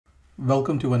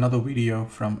Welcome to another video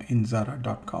from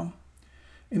Indzara.com.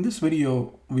 In this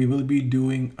video, we will be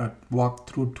doing a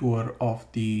walkthrough tour of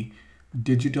the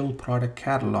digital product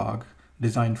catalog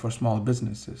designed for small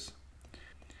businesses.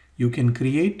 You can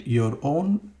create your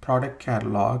own product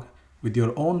catalog with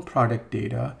your own product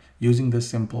data using this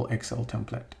simple Excel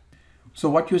template.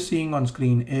 So what you're seeing on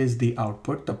screen is the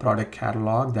output, the product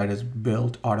catalog that is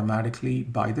built automatically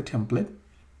by the template.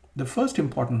 The first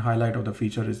important highlight of the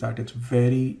feature is that it's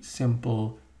very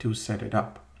simple to set it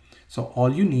up. So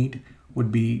all you need would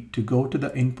be to go to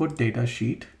the input data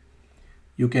sheet.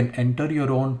 You can enter your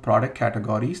own product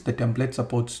categories. The template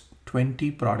supports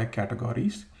 20 product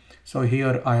categories. So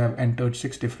here I have entered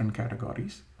 6 different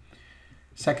categories.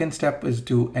 Second step is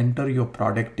to enter your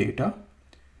product data.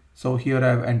 So here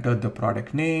I've entered the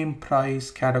product name,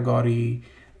 price, category,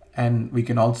 and we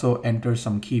can also enter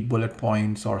some key bullet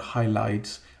points or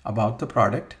highlights about the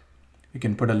product. You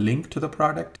can put a link to the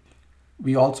product.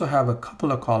 We also have a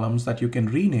couple of columns that you can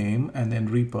rename and then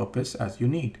repurpose as you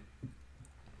need.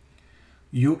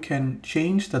 You can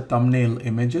change the thumbnail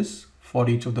images for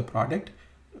each of the product.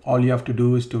 All you have to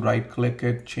do is to right click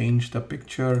it, change the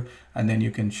picture, and then you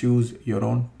can choose your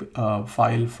own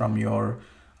file from your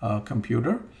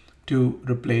computer to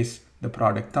replace the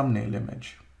product thumbnail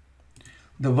image.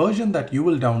 The version that you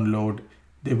will download,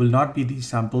 they will not be the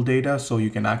sample data, so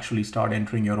you can actually start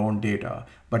entering your own data,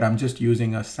 but I'm just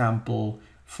using a sample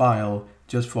file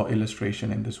just for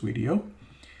illustration in this video.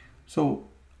 So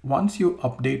once you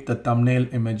update the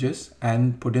thumbnail images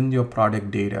and put in your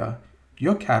product data,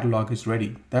 your catalog is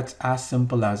ready. That's as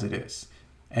simple as it is.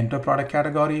 Enter product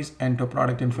categories, enter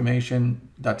product information,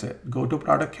 that's it. Go to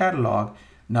product catalog.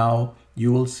 Now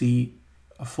you will see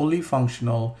a fully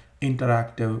functional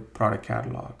interactive product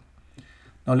catalog.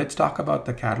 Now let's talk about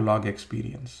the catalog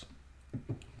experience.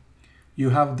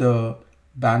 You have the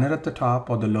banner at the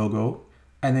top or the logo,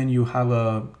 and then you have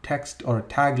a text or a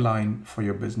tagline for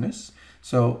your business.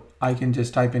 So I can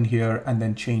just type in here and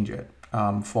then change it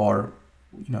for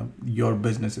your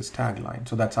business's tagline.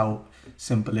 So that's how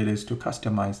simple it is to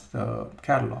customize the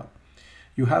catalog.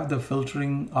 You have the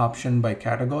filtering option by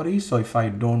category. So if I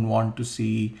don't want to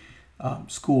see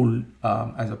school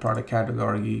as a product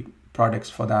category, products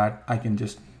for that, I can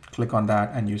just click on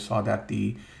that, and you saw that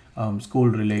the school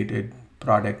related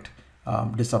product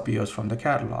disappears from the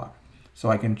catalog. So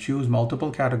I can choose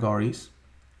multiple categories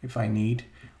if I need,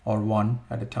 or one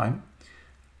at a time.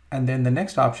 And then the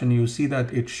next option, you see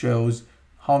that it shows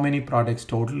how many products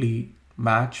totally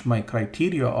match my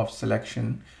criteria of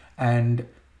selection. And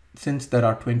since there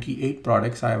are 28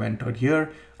 products I have entered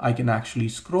here, I can actually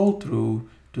scroll through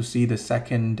to see the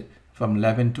second from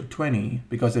 11 to 20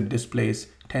 because it displays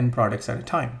 10 products at a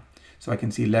time. So I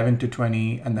can see 11 to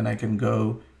 20, and then I can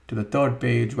go to the third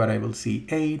page where I will see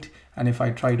 8. And if I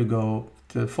try to go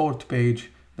to the fourth page,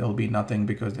 there will be nothing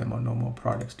because there are no more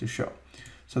products to show.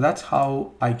 So that's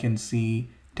how I can see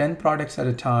 10 products at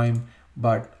a time,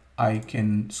 but I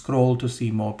can scroll to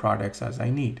see more products as I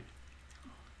need.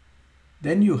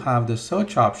 Then you have the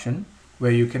search option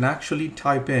where you can actually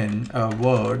type in a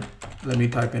word. Let me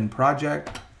type in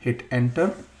project, hit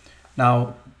enter.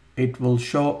 Now it will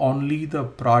show only the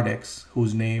products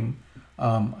whose name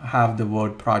have the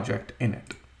word project in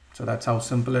it. So that's how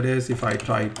simple it is. If I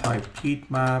type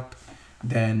heat map,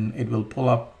 then it will pull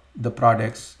up the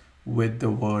products with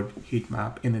the word heat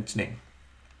map in its name.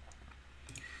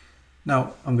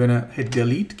 Now I'm gonna hit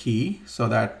delete key so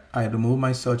that I remove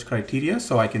my search criteria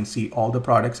so I can see all the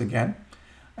products again.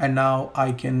 And now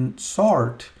I can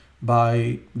sort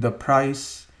by the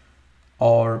price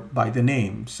or by the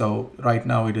name. So right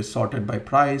now it is sorted by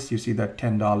price. You see that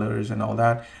 $10 and all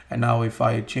that. And now if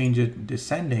I change it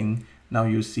descending, now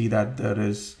you see that there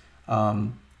is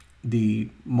the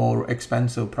more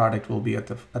expensive product will be at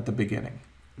the beginning.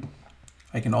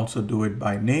 I can also do it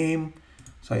by name.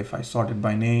 So if I sort it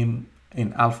by name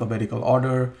in alphabetical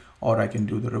order, or I can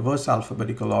do the reverse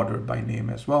alphabetical order by name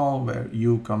as well, where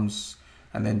U comes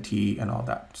and then T and all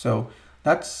that. So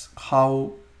that's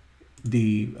how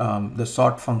the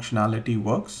sort functionality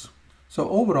works. So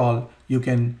overall, you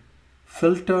can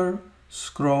filter,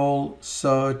 scroll,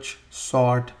 search,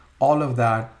 sort, all of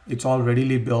that. It's all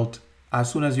readily built.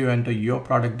 As soon as you enter your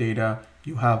product data,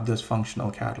 you have this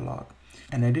functional catalog.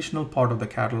 An additional part of the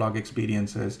catalog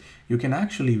experience is you can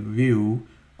actually view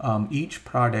each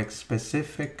product's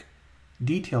specific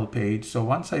detail page. So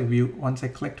once I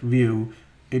clicked view,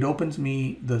 it opens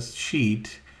me this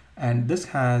sheet, and this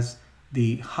has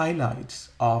the highlights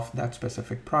of that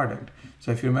specific product.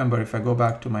 So if you remember, if I go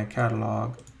back to my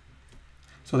catalog,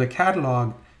 so the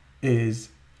catalog is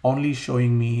only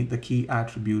showing me the key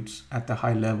attributes at the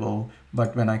high level,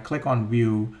 but when I click on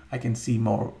view, I can see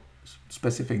more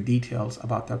specific details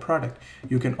about the product.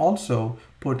 You can also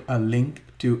put a link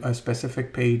to a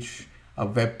specific page, a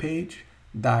web page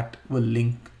that will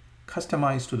link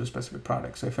customized to the specific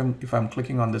product. So if I'm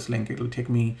clicking on this link, it'll take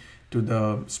me to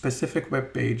the specific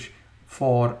web page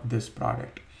for this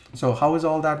product. So how is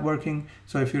all that working?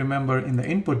 So if you remember, in the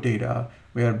input data,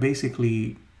 we are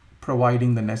basically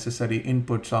providing the necessary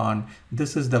inputs on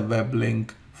this is the web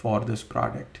link for this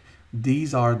product.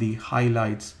 These are the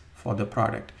highlights for the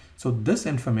product. So this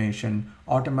information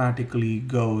automatically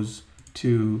goes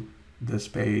to this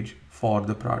page for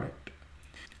the product.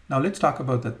 Now let's talk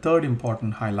about the third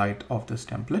important highlight of this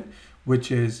template,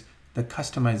 which is the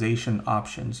customization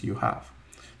options you have.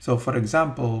 So for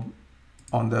example,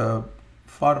 on the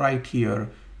far right here,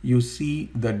 you see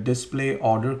the display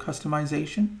order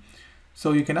customization.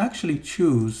 So you can actually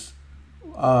choose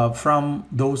from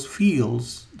those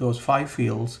fields, those 5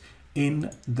 fields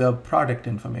in the product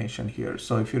information here.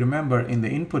 So if you remember, in the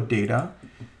input data,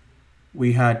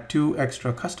 we had 2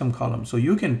 extra custom columns. So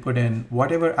you can put in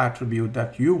whatever attribute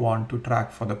that you want to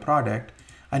track for the product,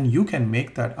 and you can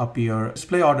make that appear.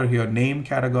 Display order here, name,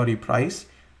 category, price,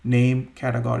 name,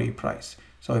 category, price.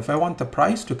 So if I want the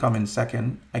price to come in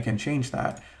second, I can change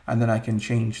that, and then I can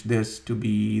change this to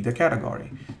be the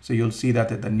category. So you'll see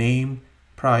that the name,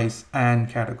 price, and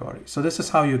category. So this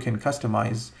is how you can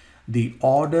customize the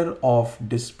order of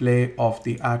display of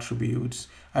the attributes,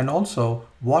 and also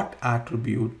what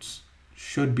attributes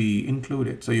should be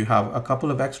included. So you have a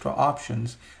couple of extra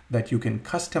options that you can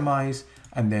customize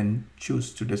and then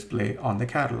choose to display on the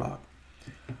catalog.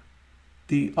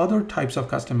 The other types of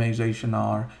customization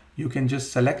are, you can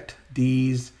just select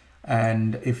these,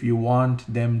 and if you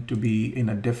want them to be in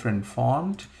a different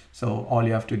font, so all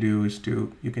you have to do is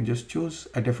you can just choose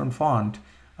a different font.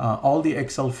 All the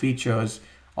Excel features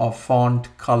of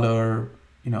font, color,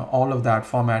 all of that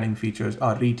formatting features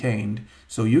are retained,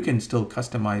 so you can still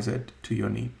customize it to your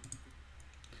need.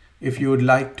 If you would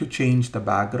like to change the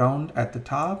background at the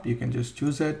top, you can just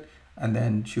choose it and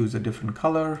then choose a different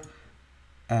color,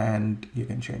 and you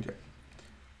can change it.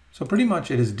 So pretty much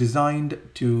it is designed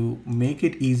to make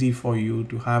it easy for you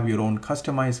to have your own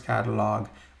customized catalog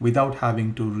without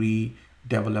having to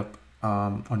redevelop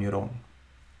on your own.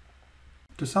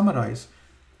 To summarize,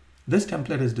 this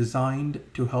template is designed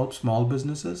to help small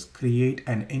businesses create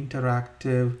an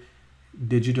interactive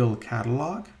digital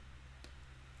catalog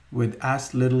with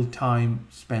as little time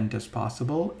spent as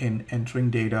possible in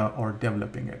entering data or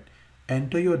developing it.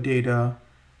 Enter your data.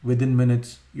 Within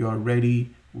minutes, you are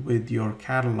ready with your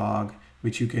catalog,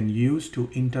 which you can use to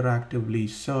interactively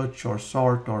search or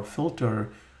sort or filter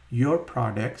your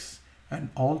products, and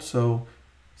also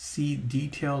see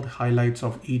detailed highlights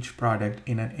of each product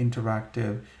in an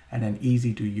interactive and an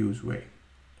easy to use way.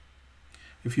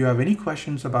 If you have any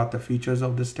questions about the features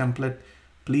of this template,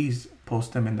 please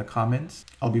post them in the comments.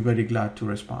 I'll be very glad to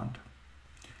respond.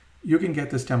 You can get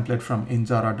this template from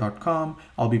Indzara.com.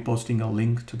 I'll be posting a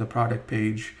link to the product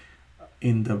page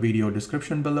in the video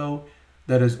description below.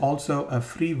 There is also a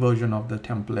free version of the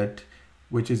template,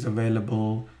 which is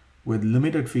available with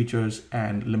limited features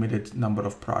and limited number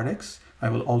of products. I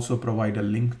will also provide a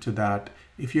link to that.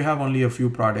 If you have only a few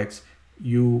products,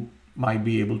 you might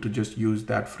be able to just use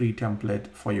that free template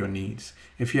for your needs.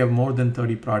 If you have more than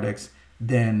 30 products,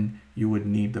 then you would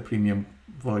need the premium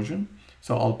version.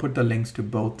 So I'll put the links to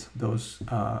both those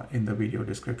in the video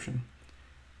description.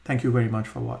 Thank you very much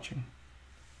for watching.